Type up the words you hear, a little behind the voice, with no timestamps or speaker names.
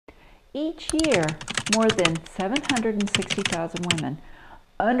Each year, more than 760,000 women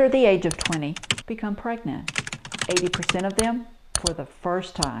under the age of 20 become pregnant, 80% of them for the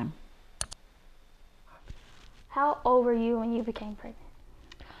first time. How old were you when you became pregnant?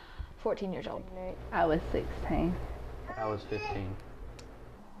 14 years old. I was 16. I was 15.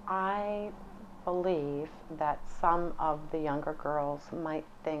 I believe that some of the younger girls might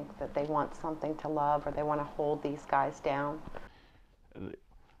think that they want something to love or they want to hold these guys down.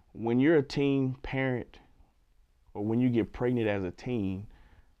 When you're a teen parent or when you get pregnant as a teen,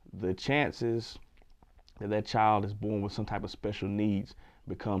 the chances that that child is born with some type of special needs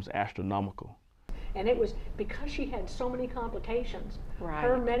becomes astronomical. And it was because she had so many complications. Right.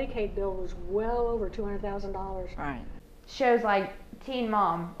 Her Medicaid bill was well over $200,000. Right. Shows like Teen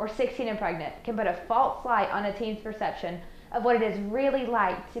Mom or 16 and Pregnant can put a false light on a teen's perception of what it is really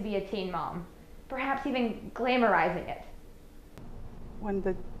like to be a teen mom, perhaps even glamorizing it. When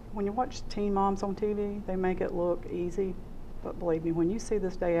you watch teen moms on TV, they make it look easy, but believe me, when you see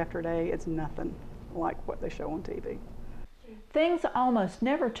this day after day, it's nothing like what they show on TV. Things almost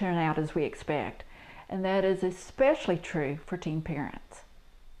never turn out as we expect, and that is especially true for teen parents.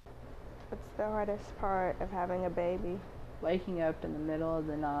 What's the hardest part of having a baby? Waking up in the middle of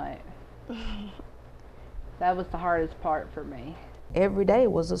the night. That was the hardest part for me. Every day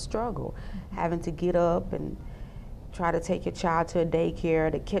was a struggle, having to get up and try to take your child to a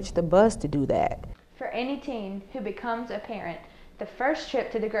daycare, to catch the bus to do that. For any teen who becomes a parent, the first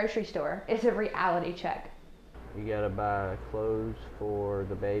trip to the grocery store is a reality check. You gotta buy clothes for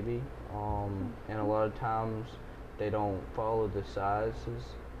the baby, and a lot of times they don't follow the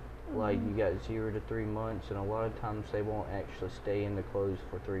sizes. Like you got 0 to 3 months, and a lot of times they won't actually stay in the clothes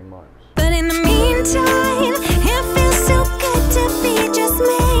for 3 months. But in the meantime, it feels so good to be just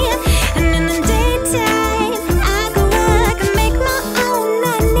me. And in the daytime, I go work and make my own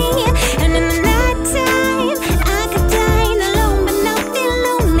money. And in the nighttime, I could dine alone but not feel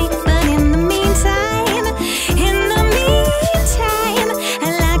lonely. But in the meantime, I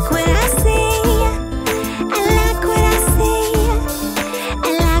like what I see. I like what I see. I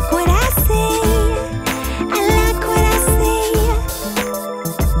like what I see. I like what I see.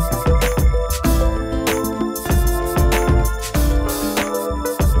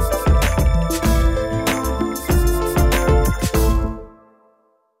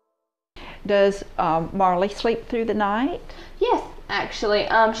 Does Marley sleep through the night? Yes, actually.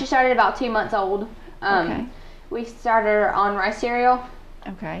 She started about 2 months old. Okay. We started her on rice cereal.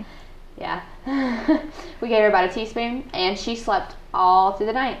 Okay. Yeah. We gave her about a teaspoon, and she slept all through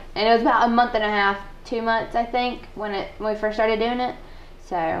the night. And it was about a month and a half, 2 months, I think, when we first started doing it.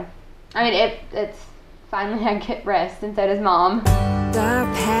 So, I mean, it's finally I get rest, and so does Mom. The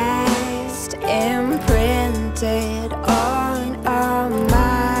past imprinted on our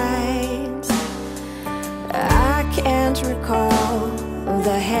minds. I can't recall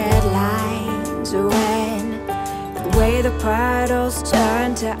the headlines when the way the puddles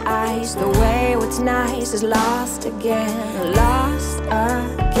turn to ice, the way what's nice is lost again, lost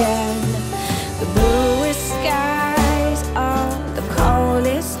again.